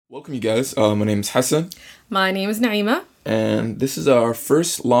Welcome, you guys. My name is Hassan, My name is Naima. and this is our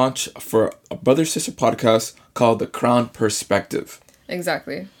first launch for a brother sister podcast called The Crown Perspective.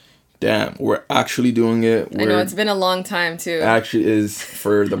 Exactly. Damn, we're actually doing it. I know it's been a long time too. Actually is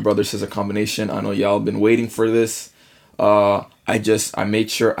for the brother sister combination. I know y'all been waiting for this. I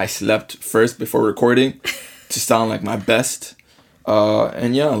made sure I slept first before recording to sound like my best.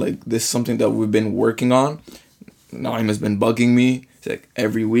 And yeah, like this is something that we've been working on. Naim has been bugging me. It's like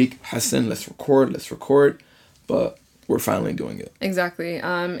every week, Hassan, let's record. But we're finally doing it. Exactly.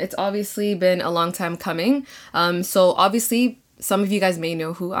 It's obviously been a long time coming. So obviously some of you guys may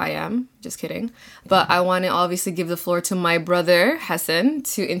know who I am. Just kidding. But I want to obviously give the floor to my brother, Hassan,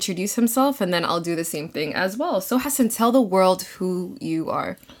 to introduce himself, and then I'll do the same thing as well. So Hassan, tell the world who you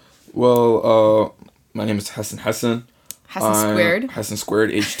are. Well, my name is Hassan. Hassan Squared. Hassan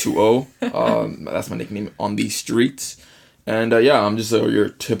Squared, H2O. That's my nickname on these streets. And yeah, I'm just your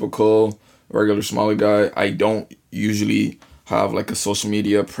typical regular Somali guy. I don't usually have like a social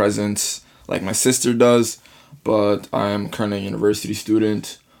media presence like my sister does, but I'm currently a university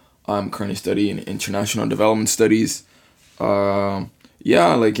student. I'm currently studying international development studies. Yeah,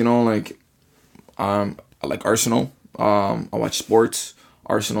 I like Arsenal. I watch sports.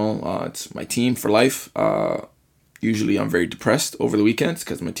 Arsenal, it's my team for life. Usually I'm very depressed over the weekends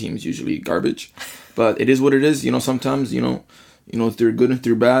because my team is usually garbage. But it is what it is. Sometimes, through good and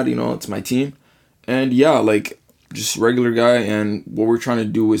through bad, it's my team. And yeah, like just regular guy. And what we're trying to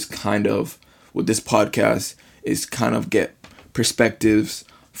do is kind of, with this podcast, is kind of get perspectives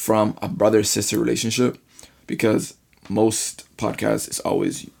from a brother-sister relationship. Because most podcasts is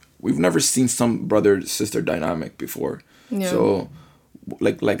always, we've never seen some brother-sister dynamic before. Yeah. So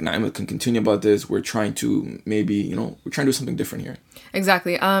like Naima can continue about this. We're trying to we're trying to do something different here.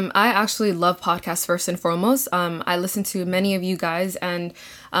 Exactly. I actually love podcasts first and foremost. I listen to many of you guys, and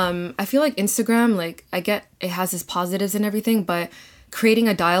I feel like Instagram, like I get it has its positives and everything, but creating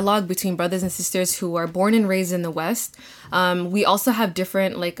a dialogue between brothers and sisters who are born and raised in the West. We also have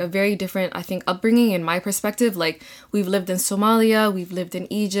a very different, I think, upbringing in my perspective. Like we've lived in Somalia, we've lived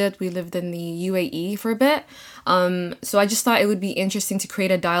in Egypt, we lived in the UAE for a bit. So I just thought it would be interesting to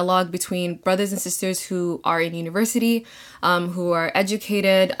create a dialogue between brothers and sisters who are in university, who are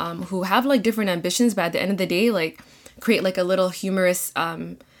educated, who have like different ambitions, but at the end of the day, like create like a little humorous,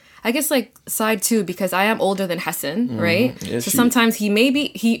 I guess like side too, because I am older than Hassan, right? Yes, so sometimes you may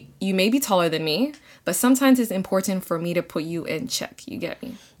be taller than me, but sometimes it's important for me to put you in check. You get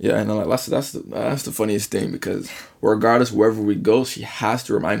me? Yeah, and that's the funniest thing, because regardless wherever we go, she has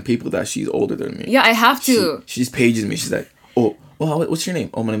to remind people that she's older than me. Yeah, I have to. She just pages me. She's like, oh, well, what's your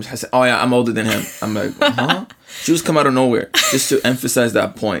name? Oh, my name is Hassan. Oh yeah, I'm older than him. I'm like, huh? She just come out of nowhere just to emphasize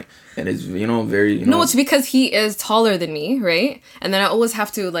that point. And it's, very, No, it's because he is taller than me, right? And then I always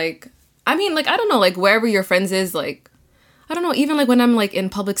have to, I don't know, like, wherever your friends is, like, I don't know, even, like, when I'm, like, in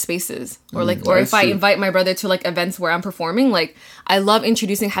public spaces. Or, if I invite my brother to, like, events where I'm performing, like, I love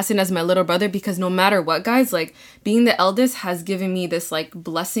introducing Hassan as my little brother, because no matter what, guys, like, being the eldest has given me this, like,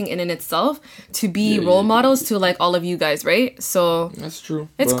 blessing in itself to be role models to, like, all of you guys, right? So... That's true.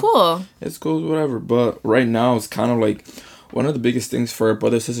 It's cool. It's cool, whatever. But right now, it's kind of, like... One of the biggest things for a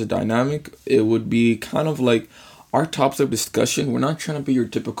brother-sister dynamic, it would be kind of like our topics of discussion. We're not trying to be your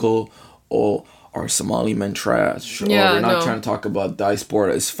typical, our Somali men trash. Yeah, or we're not trying to talk about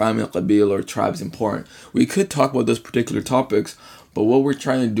diaspora, is family, qabil, or tribes important. We could talk about those particular topics, but what we're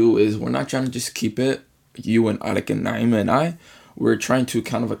trying to do is we're not trying to just keep it, you and Alec and Naima and I. We're trying to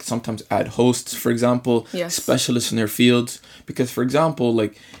kind of like sometimes add hosts, for example, specialists in their fields. Because, for example,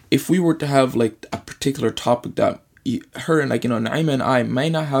 like if we were to have like a particular topic that her and Naima and I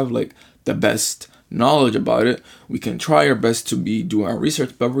might not have like the best knowledge about it, we can try our best to be doing our research,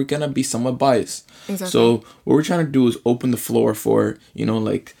 but we're gonna be somewhat biased. Exactly. So what we're trying to do is open the floor for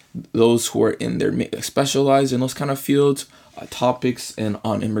like those who are in their specialized in those kind of fields, topics and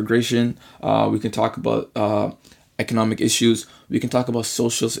on immigration. We can talk about economic issues. We can talk about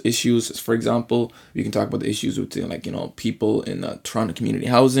social issues. For example, we can talk about the issues with people in Toronto community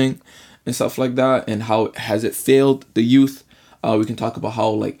housing and stuff like that, and how has it failed the youth. We can talk about how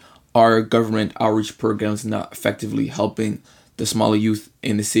like our government outreach programs not effectively helping the smaller youth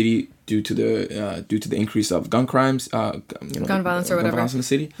in the city due to the increase of gun crimes, gun violence or whatever, violence in the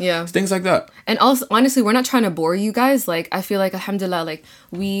city. Yeah, things like that. And also, honestly, we're not trying to bore you guys. Like, I feel like, alhamdulillah, like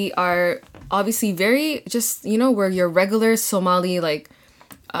we are obviously very just we're your regular Somali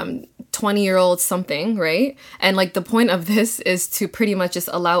 20-year-old something, right? And like the point of this is to pretty much just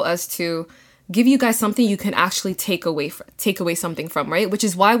allow us to give you guys something you can actually take away something from, right? Which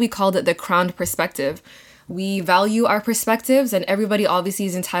is why we called it the crowned perspective. we value our perspectives, and everybody obviously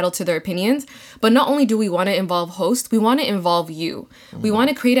is entitled to their opinions. But not only do we want to involve hosts, we want to involve you. We want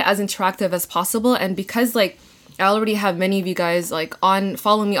to create it as interactive as possible. And because like I already have many of you guys like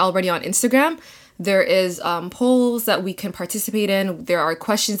follow me already on Instagram, there is polls that we can participate in. There are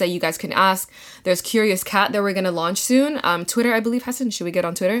questions that you guys can ask. There's Curious Cat that we're going to launch soon. Twitter, I believe, Hassan. Should we get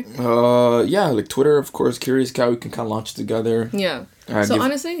on Twitter? Yeah, like Twitter, of course. Curious Cat, we can kind of launch together. Yeah. So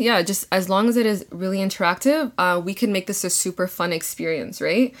honestly, yeah, just as long as it is really interactive, we can make this a super fun experience,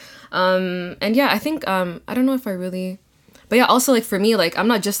 right? And yeah, I think, I don't know if I really... But yeah, also like for me, like I'm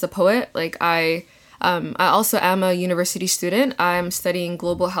not just a poet. Like I also am a university student. I'm studying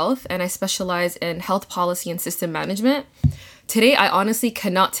global health and I specialize in health policy and system management. Today, I honestly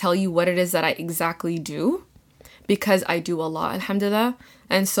cannot tell you what it is that I exactly do because I do a lot, alhamdulillah.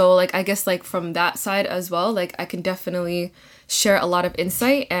 And so like, I guess like from that side as well, like I can definitely share a lot of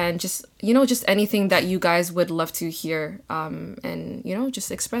insight and just, you know, just anything that you guys would love to hear and, you know,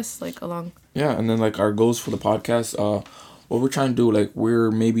 just express like along. Yeah. And then like our goals for the podcast, what we're trying to do, like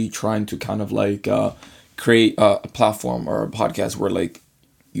we're maybe trying to kind of like create a platform or a podcast where like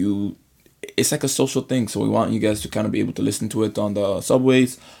it's like a social thing. So we want you guys to kind of be able to listen to it on the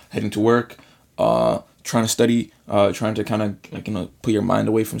subways, heading to work, trying to study, trying to kind of like, you know, put your mind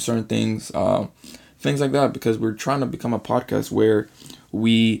away from certain things, things like that, because we're trying to become a podcast where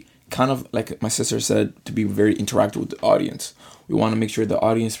we kind of, like my sister said, to be very interactive with the audience. We want to make sure the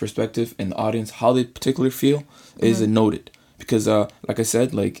audience perspective and the audience, how they particularly feel, is noted. Because, like I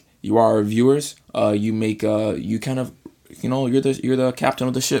said, like you are our viewers, you make, you kind of, you know, you're the captain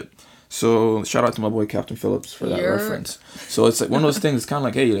of the ship. So shout out to my boy Captain Phillips for that reference. So it's like one of those things. It's kind of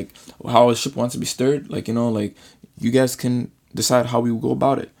like, hey, like how a ship wants to be stirred. Like, you know, like you guys can decide how we go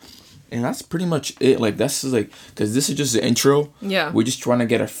about it. And that's pretty much it. Like that's just like, because this is just the intro. Yeah. We're just trying to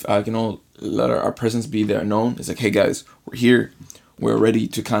get you know, let our presence be there known. It's like, hey guys, we're here. We're ready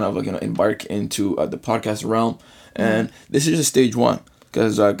to kind of like, you know, embark into the podcast realm. And this is just stage one,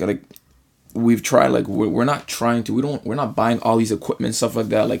 because like we've tried, like we're not trying to, we're not buying all these equipment, stuff like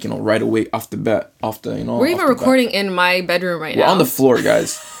that, like, you know, right away off the bat, you know. We're even recording in my bedroom right now. We're on the floor,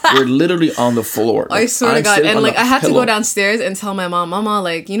 guys. We're literally on the floor. Like, I swear to God. And like I had to go downstairs and tell my mama,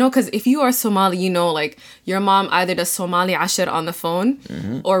 like, you know, because if you are Somali, you know, like your mom either does Somali Ashar on the phone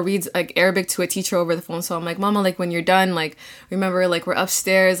or reads like Arabic to a teacher over the phone. So I'm like, mama, like when you're done, like remember, like we're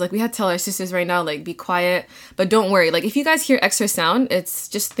upstairs, like we had to tell our sisters right now, like be quiet, but don't worry, like if you guys hear extra sound, it's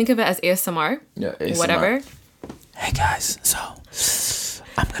just think of it as ASMR. Yeah, ASMR. Whatever. Hey guys, so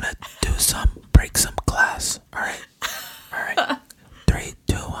I'm gonna break some glass. All right. 3,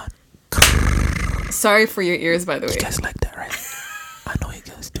 2, 1. Sorry for your ears, by the way. You guys like that, right? I know you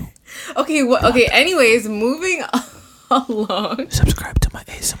guys do. Okay. Okay. Anyways, moving along. Subscribe to my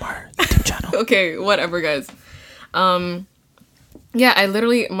ASMR YouTube channel. Okay. Whatever, guys. Yeah, I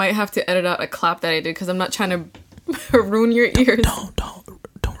literally might have to edit out a clap that I did because I'm not trying to ruin your ears. Don't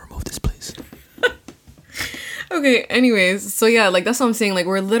remove this, please. Okay, anyways, so yeah, like that's what I'm saying, like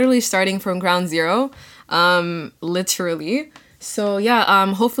we're literally starting from ground zero, literally. So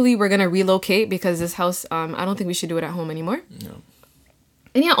yeah, hopefully we're gonna relocate because this house, I don't think we should do it at home anymore. No.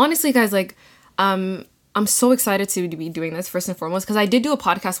 And yeah, honestly guys, like I'm so excited to be doing this first and foremost because I did do a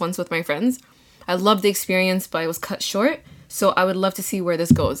podcast once with my friends. I loved the experience, but it was cut short. So I would love to see where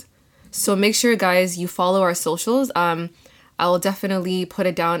this goes. So make sure guys, you follow our socials. I will definitely put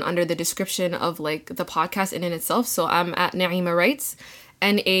it down under the description of like the podcast in itself. So I'm at Naeema Writes,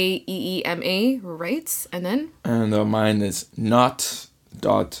 Naeema Writes, and then? And mine is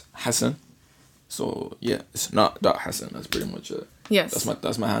not.Hassan. So yeah, it's not.Hassan. That's pretty much it. Yes.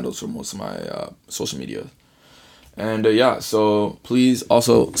 That's my handles for most of my social media. And yeah, so please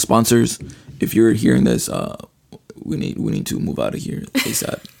also sponsors, if you're hearing this, we need to move out of here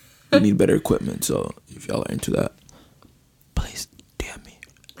ASAP. We need better equipment. So if y'all are into that, please DM me.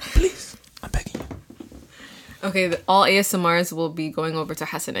 Please, I'm begging you. Okay, all ASMRs will be going over to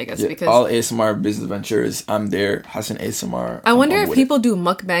Hassan, I guess, yeah, because all ASMR business ventures, I'm there. Hassan ASMR. I wonder if people do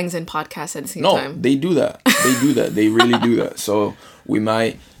mukbangs and podcasts at the same time. No, they do that. They really do that. So we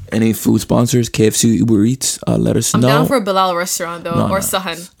might. Any food sponsors, KFC, Uber Eats, let us know. I'm down for a Bilal restaurant though, or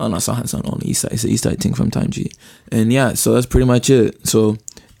Sahan. Oh no, Sahan's on the east side. It's the east side thing from Time G. And yeah, so that's pretty much it. So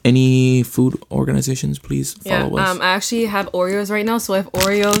any food organizations, please follow us. I actually have Oreos right now, so I have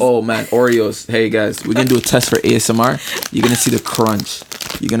Oreos. Oh man, Oreos. Hey guys, we're gonna do a test for ASMR. You're gonna see the crunch.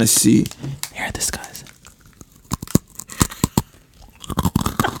 You're gonna see. Hear this, guys.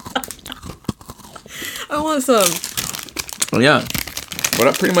 I want some. Well, yeah. But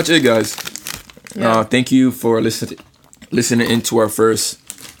that's pretty much it, guys. Yeah. Thank you for listening into our first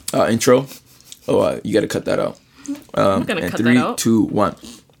intro You got to cut that out. I'm gonna and cut 3, that out. 2, 1.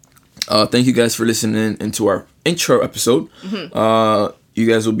 Thank you guys for listening into our intro episode. You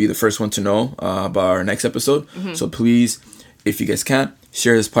guys will be the first one to know about our next episode. So please, if you guys can,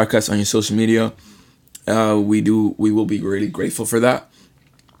 share this podcast on your social media. We will be really grateful for that.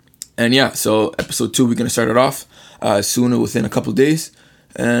 And yeah, so episode 2, we're gonna start it off sooner, within a couple days.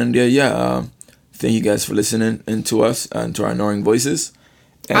 And thank you guys for listening into us and to our annoying voices.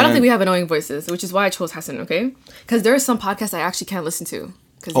 And I don't think we have annoying voices, which is why I chose Hassan, okay? Because there are some podcasts I actually can't listen to.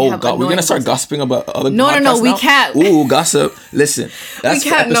 Oh God, we're gonna start gossiping about other podcasts No, we now? can't. Ooh, gossip. Listen, that's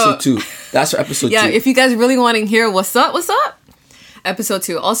for episode 2. That's for episode 2. Yeah, if you guys really want to hear what's up, episode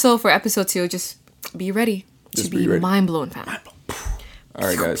 2. Also, for episode 2, just be ready to be mind blown, fam. All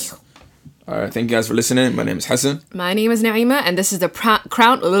right, guys. All right, thank you guys for listening. My name is Hassan. My name is Naima, and this is the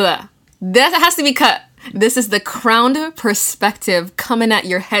crown. That has to be cut. This is the crowned perspective coming at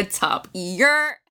your head top. You're.